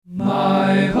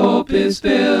My hope is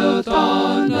built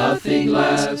on nothing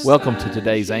less. Welcome to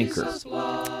today's Anchor.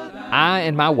 I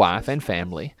and my wife and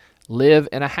family live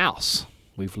in a house.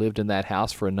 We've lived in that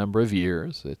house for a number of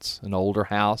years. It's an older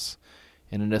house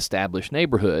in an established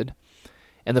neighborhood.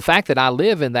 And the fact that I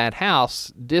live in that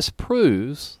house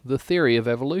disproves the theory of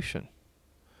evolution.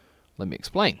 Let me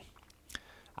explain.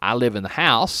 I live in the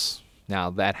house. Now,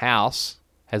 that house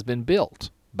has been built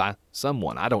by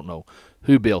someone. I don't know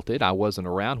who built it. I wasn't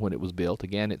around when it was built.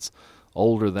 Again, it's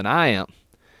older than I am.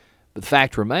 But the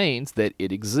fact remains that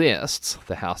it exists,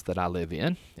 the house that I live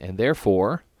in, and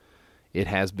therefore it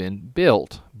has been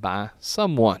built by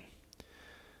someone.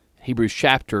 Hebrews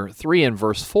chapter 3 and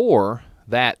verse 4,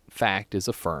 that fact is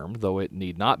affirmed, though it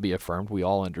need not be affirmed. We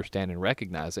all understand and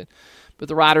recognize it. But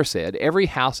the writer said, "Every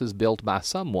house is built by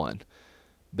someone,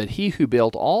 but he who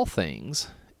built all things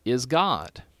is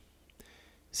God."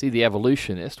 See, the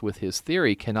evolutionist with his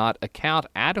theory cannot account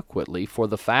adequately for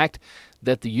the fact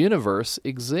that the universe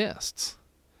exists.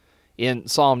 In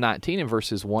Psalm 19 and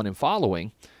verses 1 and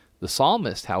following, the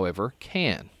psalmist, however,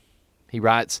 can. He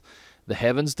writes, "The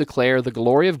heavens declare the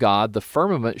glory of God, the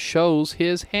firmament shows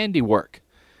his handiwork.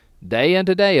 Day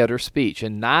unto day utters speech,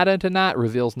 and night unto night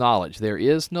reveals knowledge. There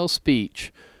is no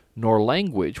speech nor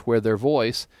language where their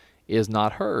voice is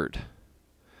not heard."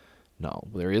 No,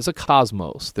 there is a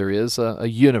cosmos, there is a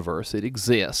universe, it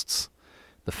exists.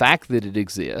 The fact that it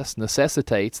exists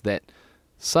necessitates that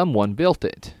someone built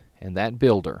it, and that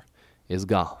builder is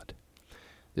God.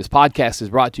 This podcast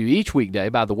is brought to you each weekday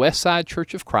by the Westside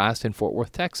Church of Christ in Fort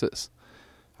Worth, Texas.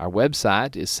 Our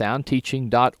website is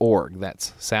soundteaching.org.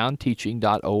 That's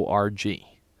soundteaching.org.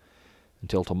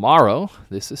 Until tomorrow,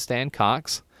 this is Stan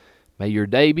Cox. May your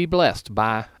day be blessed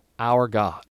by our God.